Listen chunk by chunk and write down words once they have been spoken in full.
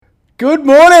Good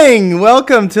morning!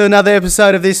 Welcome to another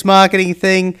episode of This Marketing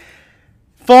Thing.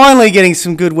 Finally getting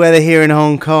some good weather here in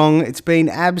Hong Kong. It's been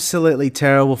absolutely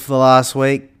terrible for the last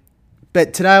week.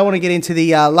 But today I want to get into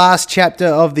the last chapter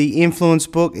of the influence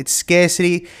book. It's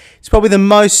scarcity. It's probably the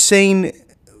most seen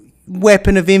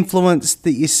weapon of influence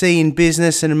that you see in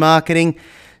business and marketing.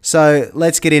 So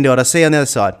let's get into it. I'll see you on the other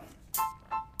side.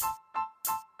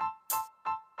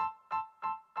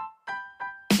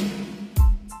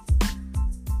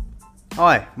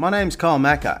 Hi, my name's Kyle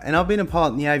Macker and I've been a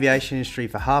pilot in the aviation industry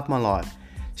for half my life.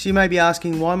 So you may be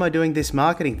asking, why am I doing this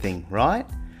marketing thing, right?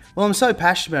 Well, I'm so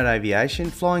passionate about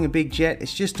aviation. Flying a big jet,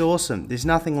 it's just awesome. There's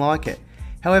nothing like it.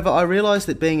 However, I realised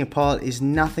that being a pilot is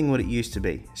nothing what it used to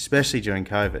be, especially during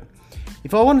COVID.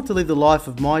 If I wanted to live the life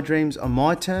of my dreams on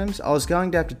my terms, I was going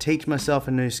to have to teach myself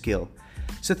a new skill.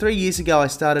 So 3 years ago, I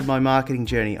started my marketing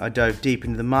journey. I dove deep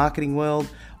into the marketing world.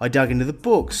 I dug into the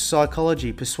books,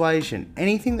 psychology, persuasion,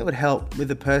 anything that would help with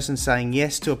a person saying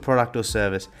yes to a product or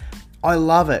service. I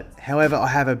love it. However, I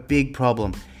have a big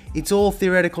problem. It's all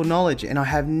theoretical knowledge and I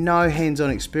have no hands-on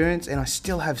experience and I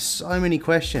still have so many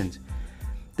questions.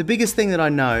 The biggest thing that I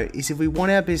know is if we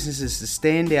want our businesses to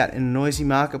stand out in a noisy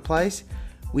marketplace,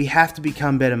 we have to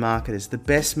become better marketers. The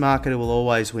best marketer will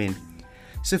always win.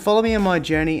 So follow me on my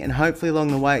journey and hopefully along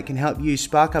the way it can help you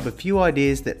spark up a few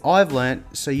ideas that I've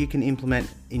learnt so you can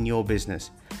implement in your business.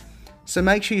 So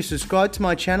make sure you subscribe to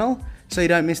my channel so you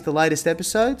don't miss the latest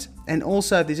episodes. And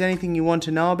also if there's anything you want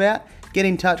to know about, get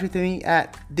in touch with me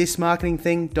at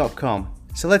thismarketingthing.com.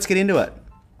 So let's get into it.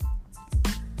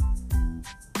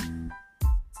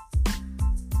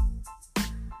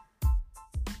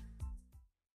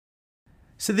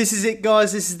 So this is it,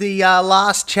 guys. This is the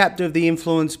last chapter of the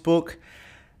influence book.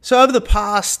 So over the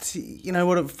past,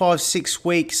 5-6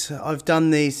 weeks, I've done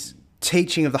these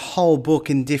teaching of the whole book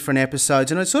in different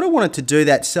episodes. And I sort of wanted to do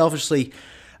that selfishly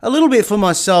a little bit for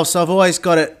myself. So I've always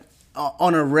got it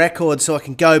on a record so I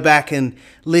can go back and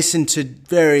listen to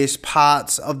various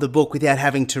parts of the book without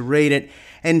having to read it.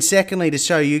 And secondly, to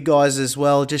show you guys as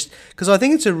well, just because I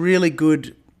think it's a really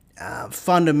good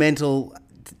fundamental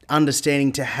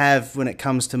understanding to have when it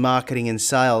comes to marketing and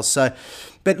sales.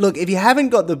 But look, if you haven't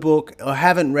got the book or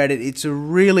haven't read it, it's a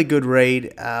really good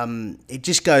read.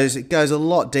 It goes a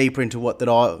lot deeper into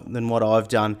than what I've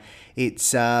done.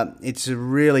 It's a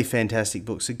really fantastic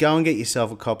book. So go and get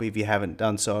yourself a copy if you haven't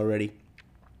done so already.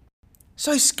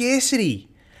 So scarcity.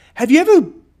 Have you ever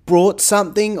brought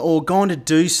something or gone to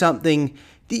do something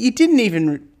that you didn't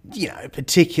even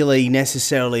particularly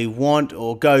necessarily want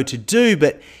or go to do,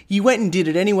 but you went and did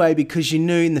it anyway because you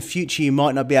knew in the future you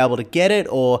might not be able to get it,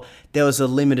 or there was a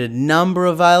limited number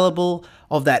available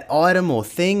of that item or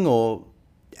thing or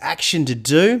action to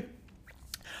do?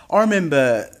 I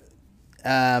remember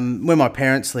when my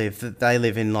parents live, they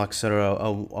live in like sort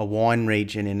of a wine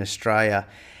region in Australia,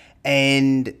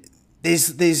 and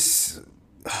there's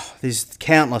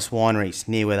countless wineries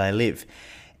near where they live,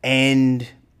 and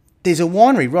there's a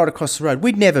winery right across the road.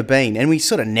 We'd never been, and we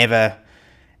sort of never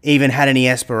even had any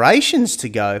aspirations to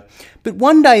go. But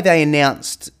one day they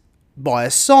announced by a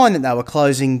sign that they were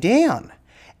closing down.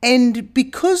 And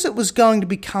because it was going to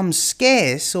become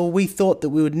scarce, or we thought that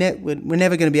we're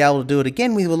never going to be able to do it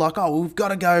again, we were like, we've got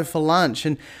to go for lunch.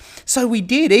 And so we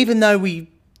did, even though we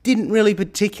didn't really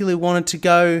particularly want it to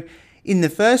go in the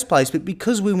first place. But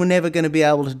because we were never going to be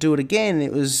able to do it again,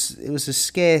 it was a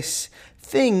scarce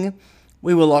thing.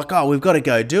 We were like, we've got to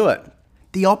go do it.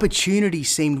 The opportunity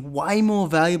seemed way more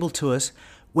valuable to us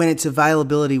when its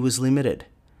availability was limited.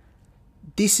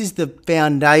 This is the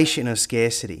foundation of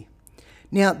scarcity.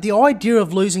 Now, the idea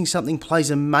of losing something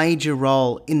plays a major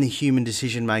role in the human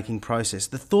decision-making process.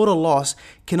 The thought of loss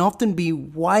can often be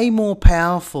way more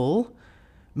powerful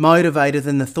motivator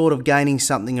than the thought of gaining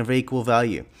something of equal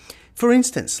value. For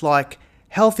instance, like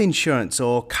health insurance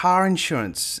or car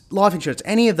insurance, life insurance,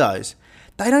 any of those,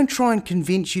 they don't try and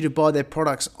convince you to buy their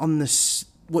products on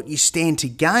what you stand to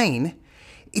gain.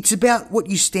 It's about what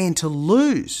you stand to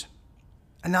lose.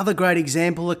 Another great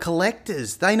example are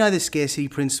collectors. They know the scarcity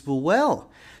principle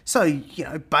well. So,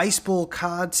 baseball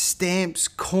cards, stamps,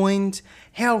 coins,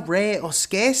 how rare or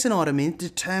scarce an item is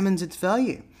determines its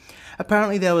value.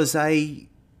 Apparently there was a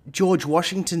George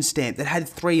Washington stamp that had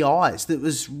 3 eyes that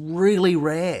was really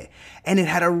rare, and it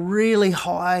had a really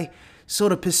high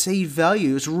sort of perceived value.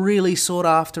 It was a really sought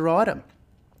after item.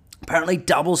 Apparently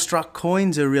double struck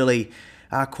coins are really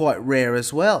quite rare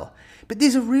as well. But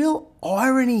there's a real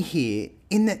irony here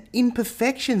in the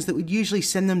imperfections that would usually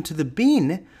send them to the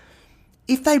bin.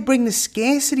 If they bring the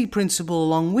scarcity principle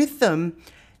along with them,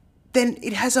 then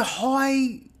it has a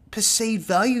high perceived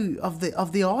value of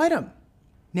the item.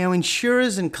 Now,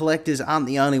 insurers and collectors aren't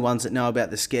the only ones that know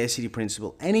about the scarcity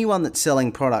principle. Anyone that's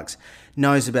selling products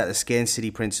knows about the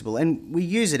scarcity principle, and we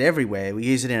use it everywhere. We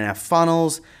use it in our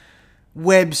funnels,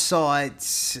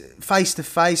 websites,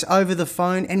 face-to-face, over the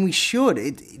phone, and we should.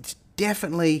 It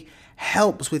definitely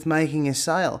helps with making a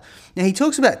sale. Now, he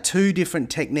talks about two different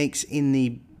techniques in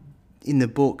the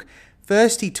book.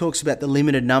 First, he talks about the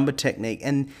limited number technique,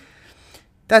 and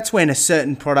that's when a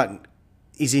certain product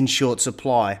is in short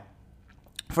supply.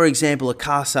 For example, a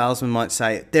car salesman might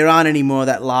say, there aren't any more of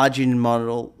that large engine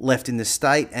model left in the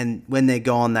state, and when they're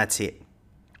gone, that's it.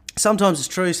 Sometimes it's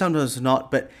true, sometimes it's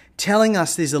not, but telling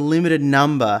us there's a limited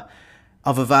number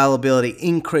of availability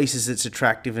increases its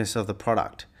attractiveness of the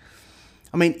product.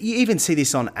 I mean, you even see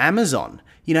this on Amazon.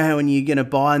 You know how when you're going to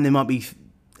buy and there might be,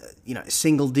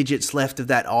 single digits left of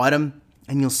that item,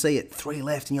 and you'll see it 3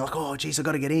 left, and you're like, oh, geez, I've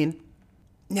got to get in.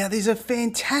 Now, there's a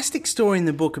fantastic story in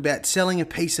the book about selling a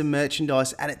piece of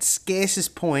merchandise at its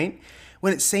scarcest point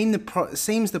when it seems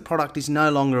the product is no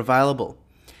longer available.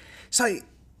 So,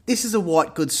 this is a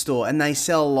white goods store, and they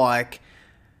sell like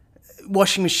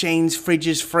washing machines,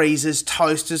 fridges, freezers,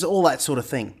 toasters, all that sort of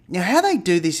thing. Now, how they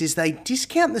do this is they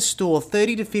discount the store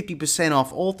 30 to 50%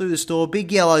 off all through the store, big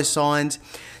yellow signs.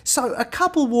 So, a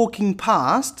couple walking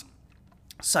past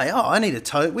say, oh, we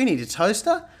need a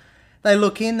toaster. They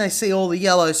look in, they see all the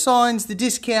yellow signs, the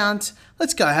discount.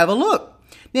 Let's go have a look.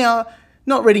 Now,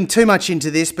 not reading too much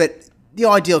into this, but the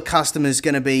ideal customer is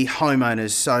going to be homeowners,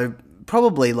 so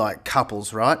probably like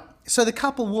couples, right? So the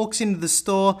couple walks into the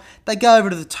store, they go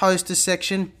over to the toaster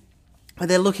section, where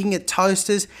they're looking at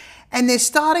toasters, and they're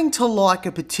starting to like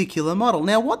a particular model.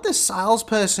 Now, what the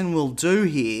salesperson will do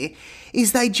here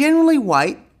is they generally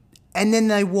wait, and then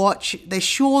they watch, they're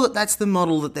sure that that's the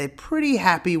model that they're pretty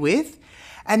happy with,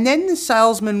 and then the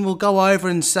salesman will go over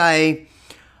and say,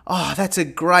 oh, that's a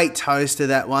great toaster,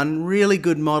 that one. Really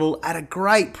good model at a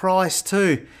great price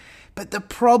too. But the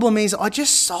problem is I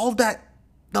just sold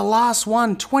the last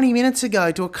one 20 minutes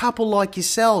ago to a couple like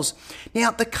yourselves. Now,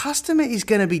 the customer is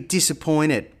going to be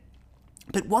disappointed.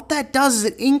 But what that does is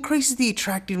it increases the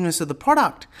attractiveness of the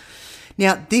product.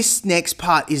 Now, this next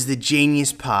part is the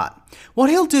genius part. What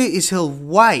he'll do is he'll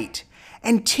wait,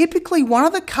 and typically one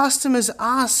of the customers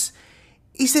asks,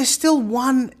 is there still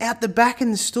one out the back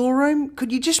in the storeroom?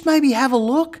 Could you just maybe have a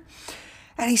look?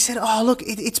 And he said, oh, look,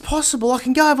 it's possible. I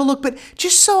can go have a look. But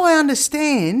just so I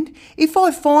understand, if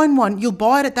I find one, you'll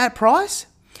buy it at that price?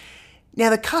 Now,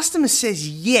 the customer says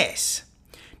yes.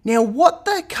 Now, what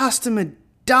the customer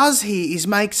does here is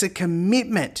makes a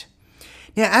commitment.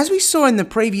 Now, as we saw in the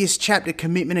previous chapter,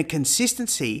 commitment and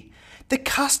consistency, the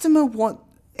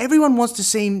everyone wants to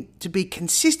seem to be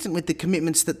consistent with the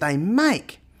commitments that they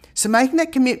make. So making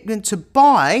that commitment to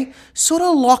buy sort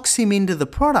of locks him into the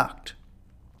product.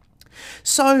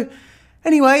 So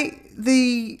anyway,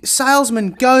 the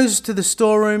salesman goes to the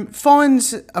storeroom,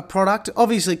 finds a product,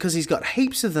 obviously because he's got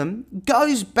heaps of them,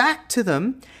 goes back to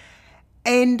them,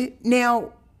 and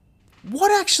now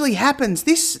what actually happens?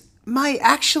 This may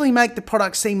actually make the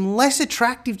product seem less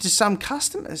attractive to some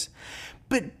customers,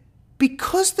 but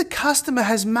because the customer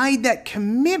has made that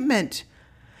commitment,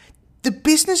 the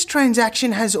business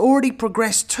transaction has already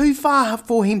progressed too far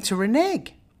for him to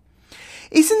renege.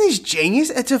 Isn't this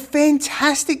genius? It's a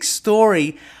fantastic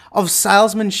story of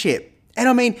salesmanship. And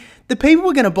I mean, the people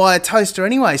were going to buy a toaster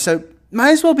anyway, so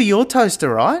may as well be your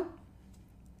toaster, right?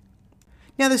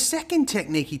 Now, the second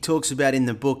technique he talks about in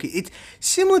the book, it's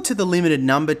similar to the limited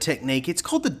number technique. It's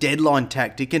called the deadline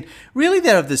tactic, and really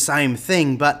they're of the same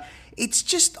thing, but it's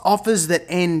just offers that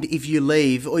end if you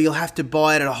leave, or you'll have to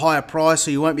buy it at a higher price,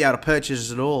 or you won't be able to purchase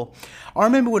it at all. I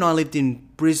remember when I lived in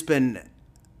Brisbane,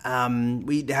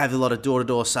 we'd have a lot of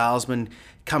door-to-door salesmen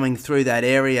coming through that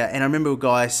area, and I remember a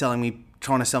guy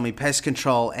trying to sell me pest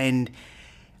control, and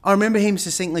I remember him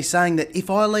succinctly saying that if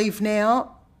I leave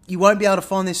now, you won't be able to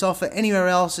find this offer anywhere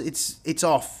else. It's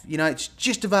off. It's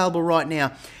just available right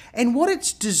now. And what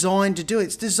it's designed to do,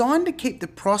 it's designed to keep the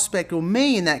prospect, or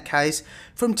me in that case,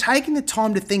 from taking the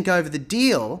time to think over the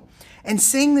deal and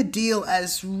seeing the deal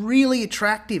as really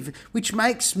attractive, which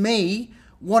makes me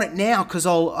want it now because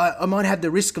I might have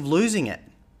the risk of losing it.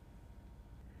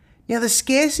 Now, the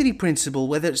scarcity principle,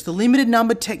 whether it's the limited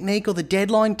number technique or the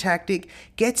deadline tactic,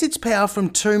 gets its power from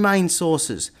two main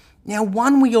sources. Now,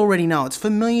 one we already know, it's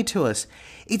familiar to us.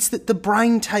 It's that the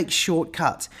brain takes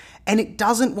shortcuts, and it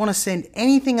doesn't want to send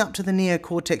anything up to the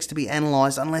neocortex to be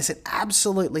analysed unless it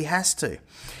absolutely has to,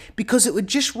 because it would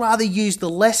just rather use the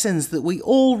lessons that we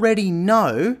already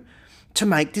know to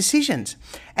make decisions.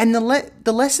 And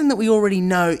the lesson that we already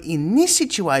know in this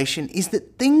situation is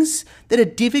that things that are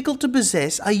difficult to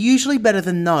possess are usually better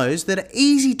than those that are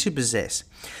easy to possess.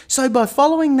 So by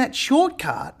following that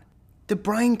shortcut, the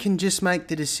brain can just make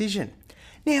the decision.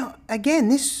 Now, again,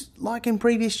 this, like in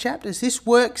previous chapters, this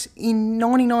works in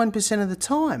 99% of the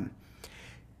time.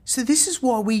 So this is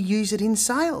why we use it in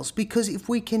sales, because if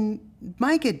we can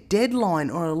make a deadline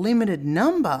or a limited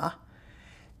number,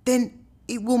 then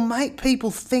it will make people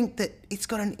think that it's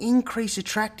got an increased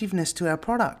attractiveness to our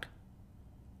product.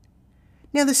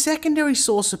 Now, the secondary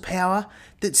source of power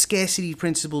that scarcity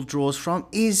principle draws from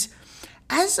is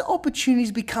as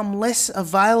opportunities become less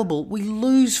available, we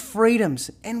lose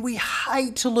freedoms, and we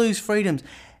hate to lose freedoms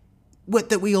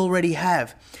that we already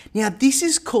have. Now, this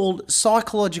is called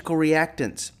psychological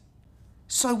reactance.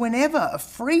 So whenever a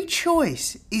free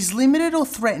choice is limited or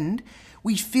threatened,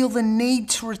 we feel the need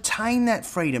to retain that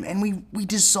freedom, and we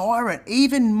desire it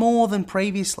even more than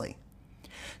previously.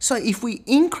 So if we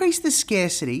increase the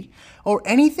scarcity or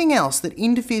anything else that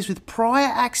interferes with prior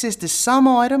access to some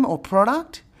item or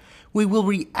product, we will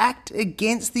react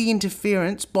against the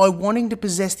interference by wanting to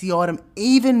possess the item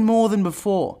even more than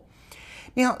before.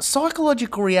 Now,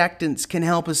 psychological reactance can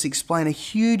help us explain a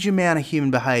huge amount of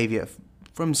human behaviour,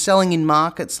 from selling in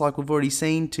markets like we've already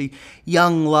seen, to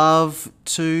young love,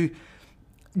 to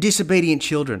disobedient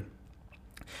children.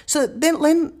 So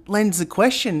then lends the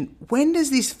question, when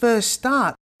does this first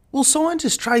start? Well,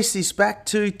 scientists trace this back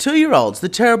to 2-year-olds, the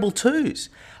terrible twos.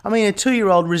 I mean, a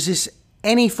 2-year-old resists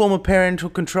any form of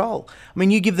parental control. I mean,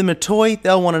 you give them a toy,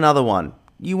 they'll want another one.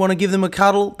 You want to give them a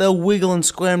cuddle, they'll wiggle and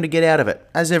squirm to get out of it,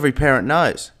 as every parent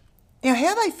knows. Now,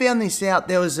 how they found this out,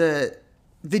 there was a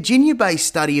Virginia-based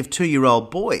study of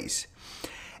 2-year-old boys.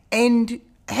 And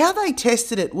how they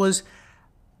tested it was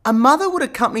a mother would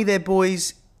accompany their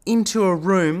boys into a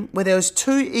room where there was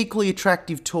 2 equally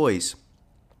attractive toys.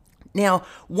 Now,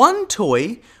 one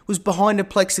toy was behind a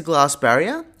plexiglass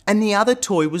barrier and the other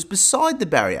toy was beside the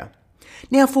barrier.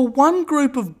 Now, for one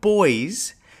group of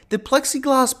boys, the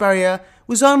plexiglass barrier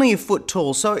was only a foot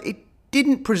tall, so it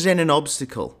didn't present an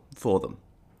obstacle for them.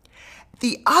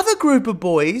 The other group of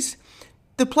boys,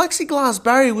 the plexiglass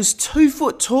barrier was 2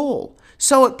 foot tall,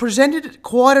 so it presented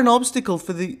quite an obstacle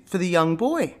for the young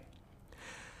boy.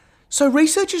 So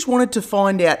researchers wanted to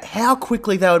find out how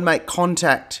quickly they would make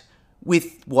contact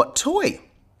with what toy.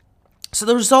 So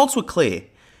the results were clear.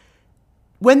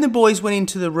 When the boys went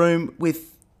into the room with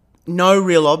no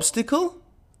real obstacle,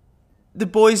 the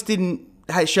boys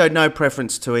showed no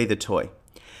preference to either toy.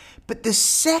 But the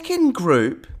second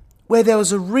group, where there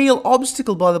was a real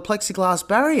obstacle by the plexiglass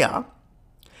barrier,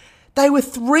 they were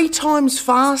 3 times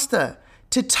faster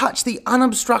to touch the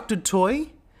unobstructed toy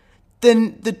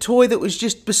than the toy that was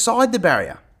just beside the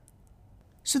barrier.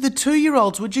 So the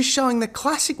 2-year-olds were just showing the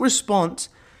classic response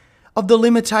of the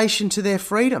limitation to their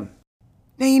freedom.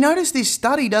 Now, you notice this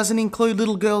study doesn't include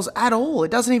little girls at all.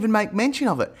 It doesn't even make mention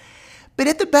of it. But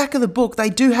at the back of the book, they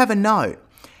do have a note.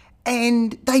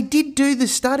 And they did do the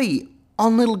study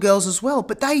on little girls as well,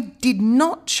 but they did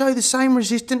not show the same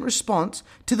resistant response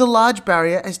to the large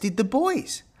barrier as did the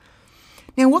boys.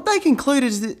 Now, what they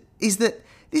concluded is that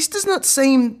this does not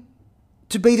seem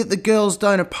to be that the girls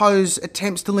don't oppose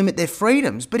attempts to limit their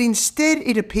freedoms, but instead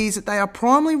it appears that they are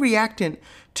primarily reactant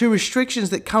to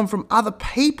restrictions that come from other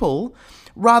people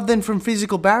rather than from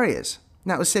physical barriers.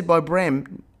 And that was said by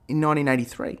Brehm in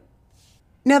 1983.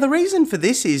 Now, the reason for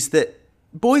this is that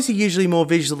boys are usually more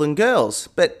visual than girls,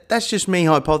 but that's just me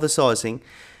hypothesising.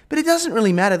 But it doesn't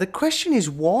really matter. The question is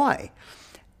why.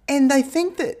 And they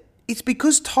think that it's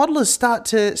because toddlers start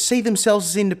to see themselves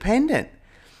as independent.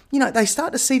 You know, they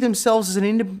start to see themselves as an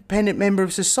independent member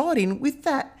of society, and with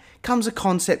that comes a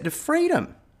concept of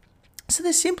freedom. So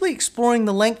they're simply exploring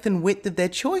the length and width of their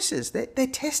choices. They're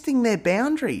testing their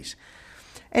boundaries.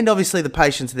 And obviously the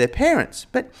patience of their parents.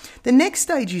 But the next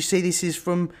stage you see this is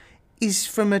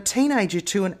from a teenager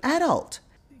to an adult.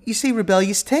 You see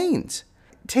rebellious teens.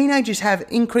 Teenagers have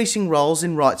increasing roles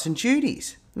in rights and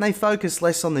duties, and they focus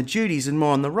less on the duties and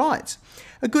more on the rights.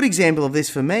 A good example of this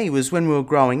for me was when we were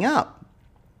growing up.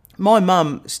 My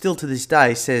mum, still to this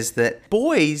day, says that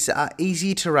boys are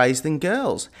easier to raise than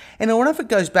girls. And I wonder if it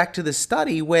goes back to the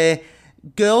study where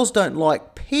girls don't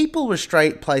like people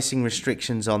placing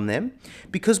restrictions on them,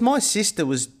 because my sister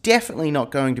was definitely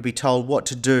not going to be told what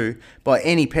to do by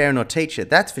any parent or teacher,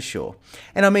 that's for sure.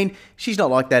 And I mean, she's not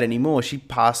like that anymore. She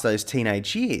passed those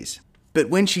teenage years. But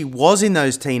when she was in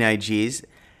those teenage years,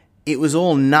 it was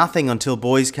all nothing until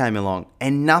boys came along.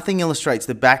 And nothing illustrates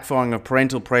the backfiring of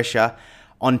parental pressure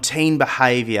on teen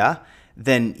behaviour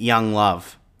than young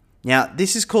love. Now,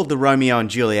 this is called the Romeo and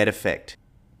Juliet effect.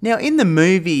 Now, in the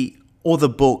movie or the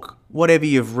book, whatever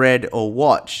you've read or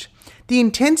watched, the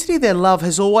intensity of their love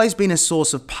has always been a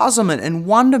source of puzzlement and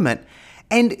wonderment.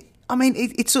 And I mean,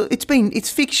 it's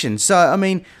fiction, so I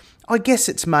mean, I guess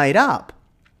it's made up.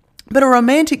 But a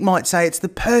romantic might say it's the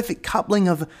perfect coupling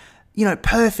of,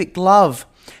 perfect love.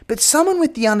 But someone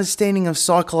with the understanding of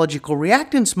psychological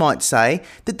reactance might say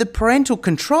that the parental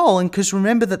control, and because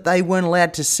remember that they weren't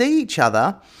allowed to see each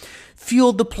other,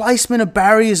 fueled the placement of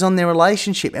barriers on their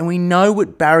relationship, and we know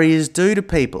what barriers do to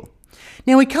people.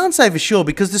 Now, we can't say for sure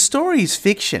because the story is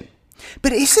fiction.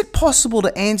 But is it possible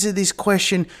to answer this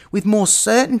question with more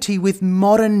certainty with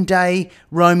modern day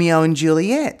Romeo and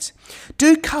Juliet?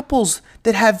 Do couples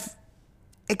that have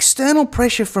external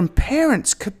pressure from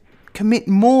parents commit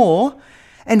more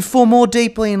and fall more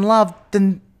deeply in love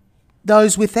than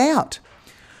those without?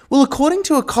 Well, according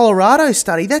to a Colorado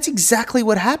study, that's exactly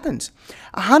what happens.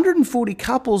 140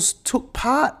 couples took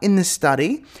part in the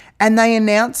study and they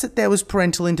announced that there was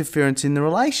parental interference in the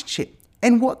relationship.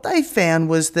 And what they found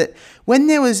was that when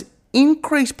there was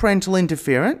increased parental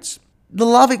interference, the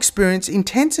love experience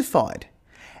intensified.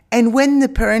 And when the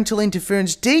parental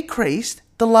interference decreased,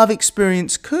 the love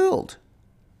experience cooled.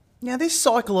 Now, this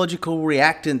psychological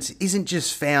reactance isn't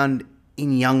just found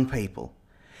in young people.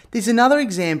 There's another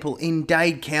example in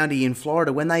Dade County in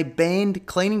Florida when they banned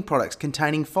cleaning products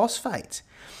containing phosphates.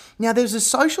 Now, there's a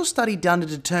social study done to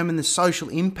determine the social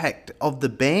impact of the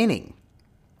banning.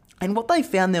 And what they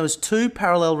found, there was two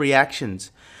parallel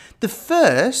reactions. The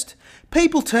first,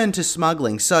 people turned to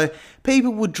smuggling. So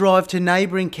people would drive to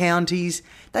neighbouring counties.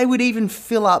 They would even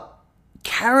fill up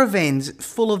caravans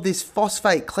full of this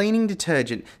phosphate cleaning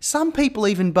detergent. Some people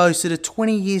even boasted a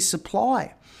 20-year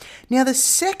supply. Now, the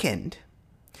second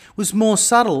was more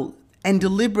subtle and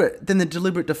deliberate than the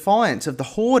deliberate defiance of the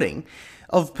hoarding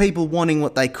of people wanting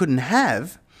what they couldn't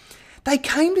have. They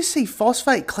came to see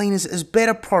phosphate cleaners as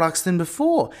better products than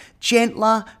before,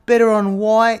 gentler, better on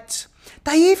whites.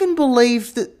 They even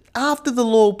believed that after the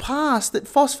law passed that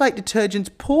phosphate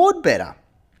detergents poured better.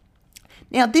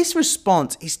 Now, this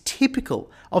response is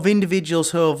typical of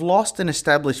individuals who have lost an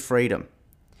established freedom.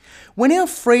 When our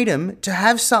freedom to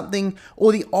have something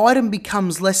or the item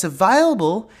becomes less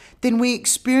available, then we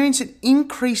experience an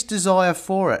increased desire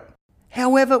for it.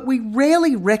 However, we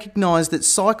rarely recognise that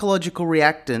psychological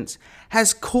reactance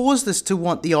has caused us to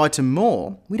want the item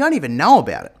more. We don't even know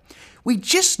about it. We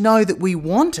just know that we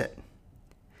want it.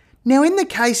 Now, in the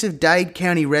case of Dade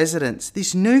County residents,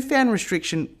 this newfound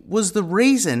restriction was the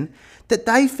reason that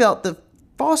they felt that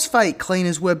phosphate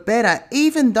cleaners were better,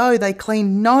 even though they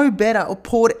cleaned no better or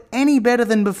poured any better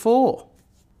than before.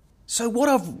 So what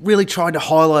I've really tried to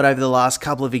highlight over the last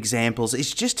couple of examples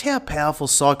is just how powerful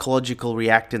psychological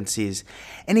reactance is.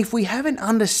 And if we have an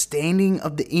understanding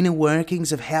of the inner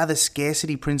workings of how the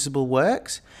scarcity principle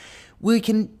works, we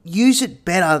can use it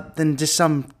better than just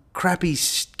some crappy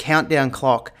countdown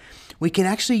clock. We can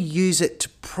actually use it to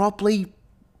properly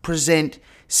present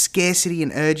scarcity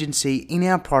and urgency in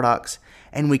our products,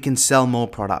 and we can sell more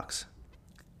products.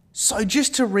 So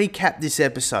just to recap this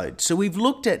episode, so we've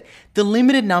looked at the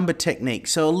limited number technique,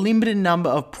 so a limited number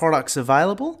of products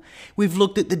available. We've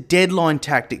looked at the deadline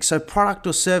tactic, so product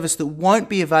or service that won't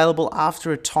be available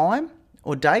after a time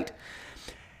or date.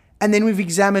 And then we've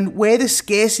examined where the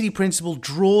scarcity principle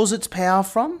draws its power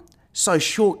from, so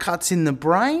shortcuts in the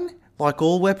brain, like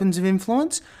all weapons of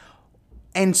influence,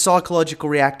 and psychological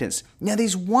reactance. Now,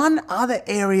 there's one other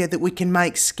area that we can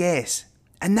make scarce,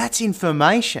 and that's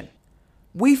information.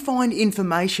 We find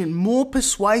information more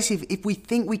persuasive if we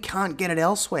think we can't get it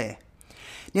elsewhere.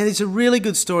 Now, there's a really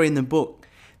good story in the book.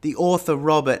 The author,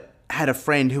 Robert, had a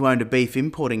friend who owned a beef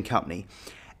importing company,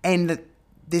 and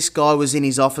this guy was in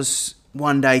his office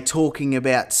one day talking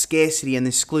about scarcity and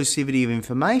the exclusivity of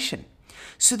information.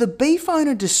 So the beef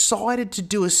owner decided to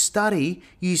do a study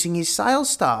using his sales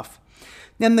staff.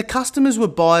 Now, the customers were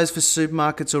buyers for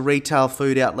supermarkets or retail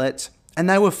food outlets, and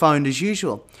they were phoned as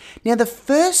usual. Now, the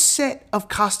first set of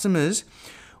customers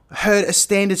heard a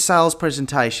standard sales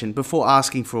presentation before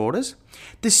asking for orders.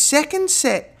 The second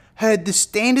set heard the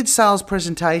standard sales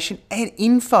presentation and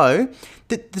info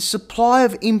that the supply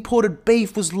of imported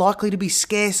beef was likely to be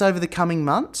scarce over the coming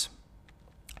months.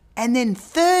 And then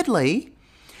thirdly,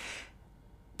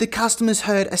 the customers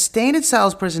heard a standard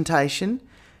sales presentation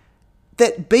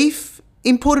that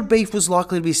imported beef was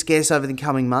likely to be scarce over the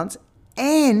coming months,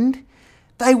 and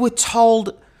they were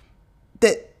told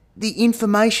that the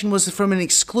information was from an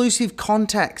exclusive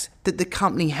contact that the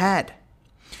company had.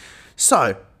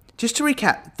 So, just to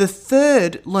recap, the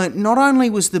third learnt not only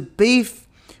was the beef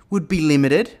would be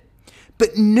limited,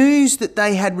 but news that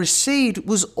they had received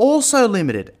was also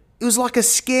limited. It was like a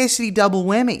scarcity double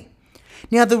whammy.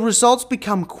 Now, the results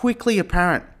become quickly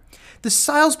apparent. The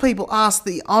salespeople asked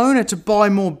the owner to buy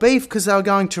more beef because they were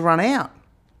going to run out.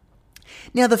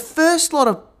 Now, the first lot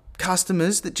of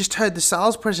customers that just heard the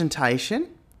sales presentation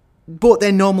bought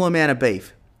their normal amount of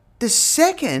beef. The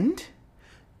second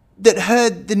that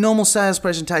heard the normal sales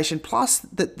presentation plus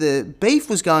that the beef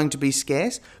was going to be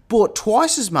scarce bought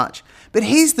twice as much. But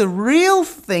here's the real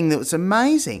thing that was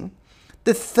amazing.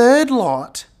 The third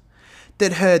lot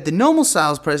that heard the normal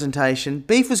sales presentation,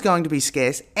 beef was going to be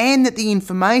scarce, and that the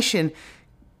information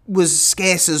was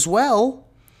scarce as well,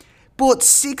 bought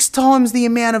 6 times the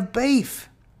amount of beef.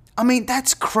 I mean,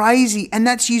 that's crazy, and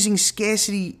that's using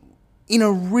scarcity in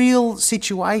a real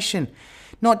situation,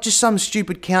 not just some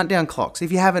stupid countdown clocks.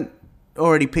 If you haven't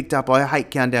already picked up, I hate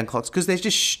countdown clocks because they're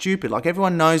just stupid. Like,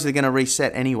 everyone knows they're going to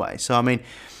reset anyway. So, I mean,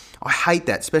 I hate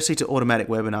that, especially to automatic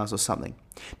webinars or something.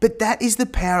 But that is the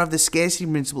power of the scarcity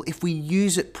principle if we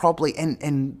use it properly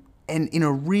and in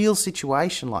a real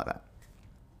situation like that.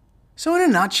 So in a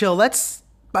nutshell, that's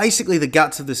basically the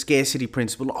guts of the scarcity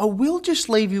principle. I will just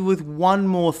leave you with one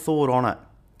more thought on it.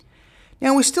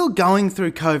 Now, we're still going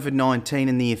through COVID-19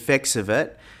 and the effects of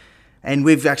it, and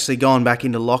we've actually gone back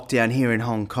into lockdown here in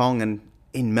Hong Kong, and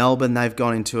in Melbourne they've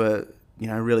gone into a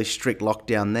really strict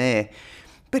lockdown there.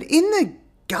 But in the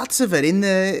guts of it, in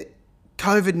the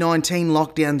COVID-19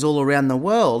 lockdowns all around the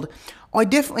world, I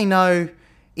definitely know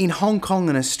in Hong Kong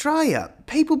and Australia,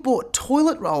 people bought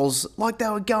toilet rolls like they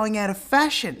were going out of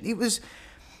fashion. It was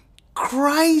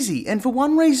crazy. And for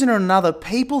one reason or another,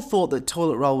 people thought that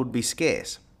toilet roll would be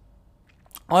scarce.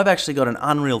 I've actually got an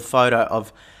unreal photo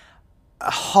of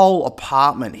a whole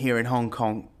apartment here in Hong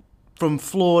Kong, from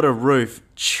floor to roof,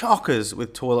 chockers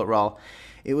with toilet roll.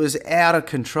 It was out of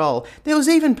control. There was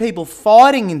even people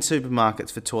fighting in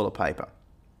supermarkets for toilet paper.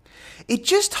 It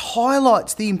just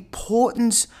highlights the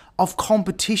importance of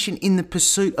competition in the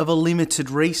pursuit of a limited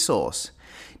resource.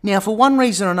 Now, for one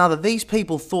reason or another, these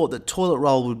people thought that toilet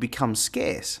roll would become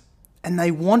scarce, and they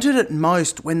wanted it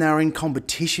most when they were in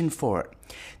competition for it.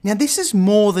 Now, this is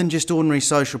more than just ordinary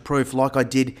social proof like I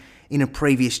did in a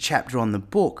previous chapter on the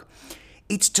book.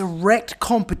 It's direct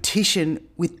competition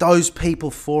with those people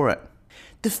for it.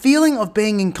 The feeling of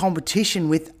being in competition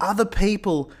with other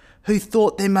people who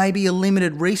thought there may be a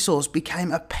limited resource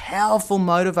became a powerful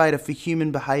motivator for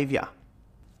human behaviour.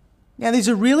 Now, there's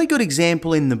a really good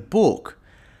example in the book.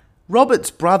 Robert's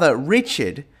brother,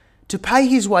 Richard, to pay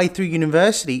his way through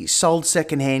university, sold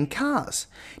second-hand cars.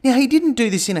 Now, he didn't do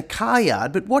this in a car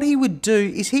yard, but what he would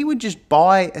do is he would just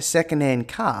buy a second-hand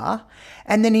car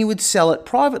and then he would sell it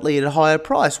privately at a higher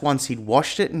price once he'd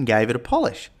washed it and gave it a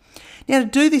polish. Now, to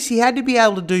do this, he had to be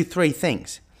able to do 3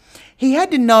 things. He had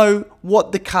to know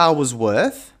what the car was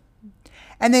worth.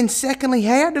 And then secondly, he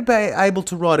had to be able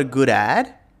to write a good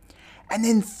ad. And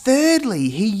then thirdly,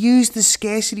 he used the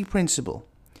scarcity principle.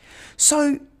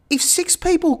 So if 6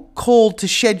 people called to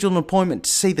schedule an appointment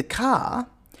to see the car,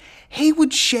 he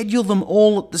would schedule them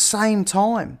all at the same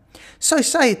time. So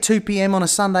say at 2 p.m. on a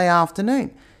Sunday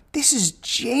afternoon. This is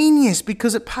genius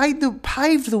because it paved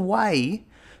the way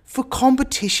for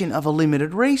competition of a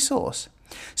limited resource.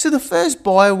 So the first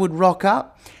buyer would rock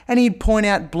up and he'd point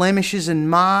out blemishes and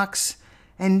marks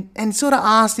and sort of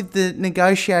asked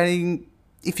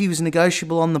if he was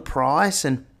negotiable on the price.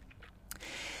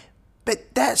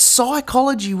 But that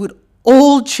psychology would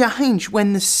all change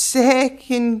when the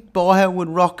second buyer would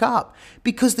rock up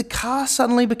because the car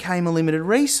suddenly became a limited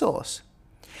resource.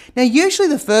 Now, usually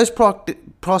the first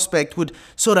prospect would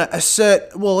sort of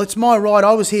assert, well, it's my right,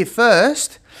 I was here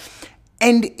first.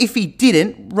 And if he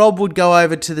didn't, Rob would go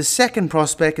over to the second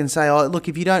prospect and say, oh, look,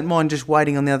 if you don't mind just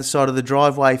waiting on the other side of the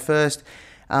driveway first,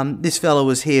 this fella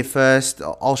was here first,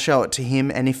 I'll show it to him.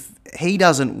 And if he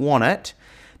doesn't want it,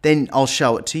 then I'll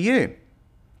show it to you.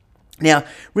 Now,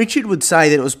 Richard would say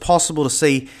that it was possible to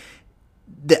see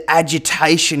the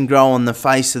agitation grow on the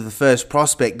face of the first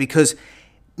prospect because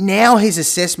now his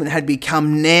assessment had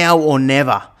become now or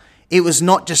never. It was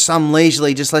not just some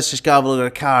leisurely, let's just go have a look at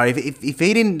a car. If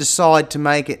he didn't decide to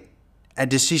make it a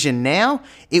decision now,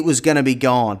 it was going to be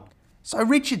gone. So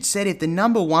Richard said if the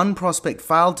number 1 prospect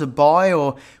failed to buy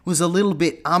or was a little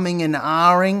bit umming and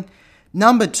ahhing,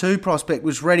 number 2 prospect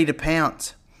was ready to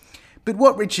pounce. But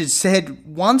what Richard said,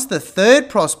 once the third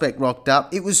prospect rocked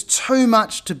up, it was too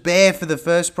much to bear for the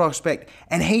first prospect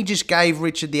and he just gave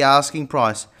Richard the asking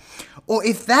price. Or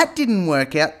if that didn't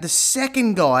work out, the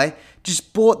second guy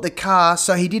just bought the car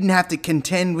so he didn't have to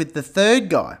contend with the third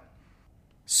guy.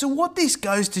 So what this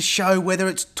goes to show, whether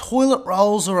it's toilet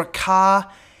rolls or a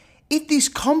car, if this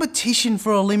competition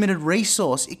for a limited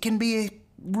resource, it can be a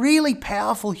really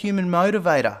powerful human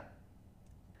motivator.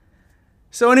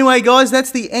 So anyway, guys,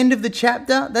 that's the end of the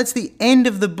chapter. That's the end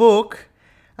of the book.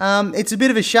 It's a bit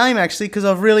of a shame, actually, because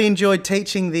I've really enjoyed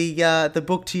teaching the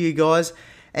book to you guys.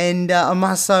 And I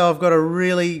must say I've got a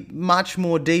really much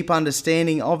more deep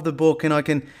understanding of the book, and I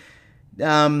can,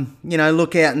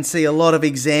 look out and see a lot of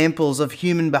examples of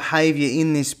human behaviour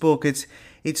in this book.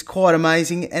 It's quite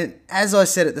amazing. And as I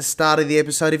said at the start of the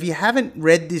episode, if you haven't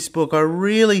read this book, I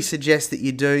really suggest that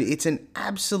you do. It's an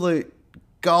absolute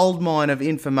goldmine of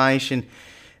information,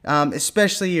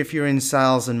 especially if you're in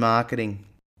sales and marketing.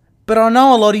 But I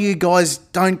know a lot of you guys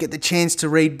don't get the chance to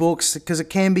read books because it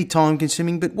can be time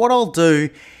consuming. But what I'll do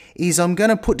is I'm going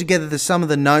to put together some of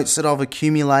the notes that I've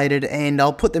accumulated, and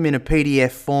I'll put them in a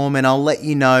PDF form, and I'll let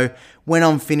you know when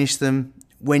I'm finished them,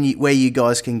 where you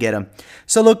guys can get them.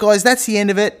 So look, guys, that's the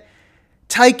end of it.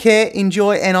 Take care,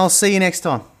 enjoy, and I'll see you next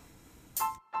time.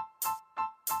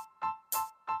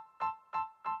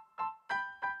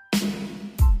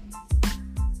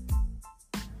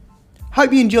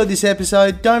 Hope you enjoyed this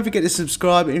episode. Don't forget to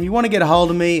subscribe. And if you want to get a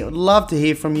hold of me, I'd love to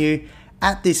hear from you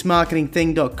at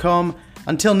thismarketingthing.com.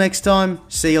 Until next time,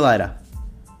 see you later.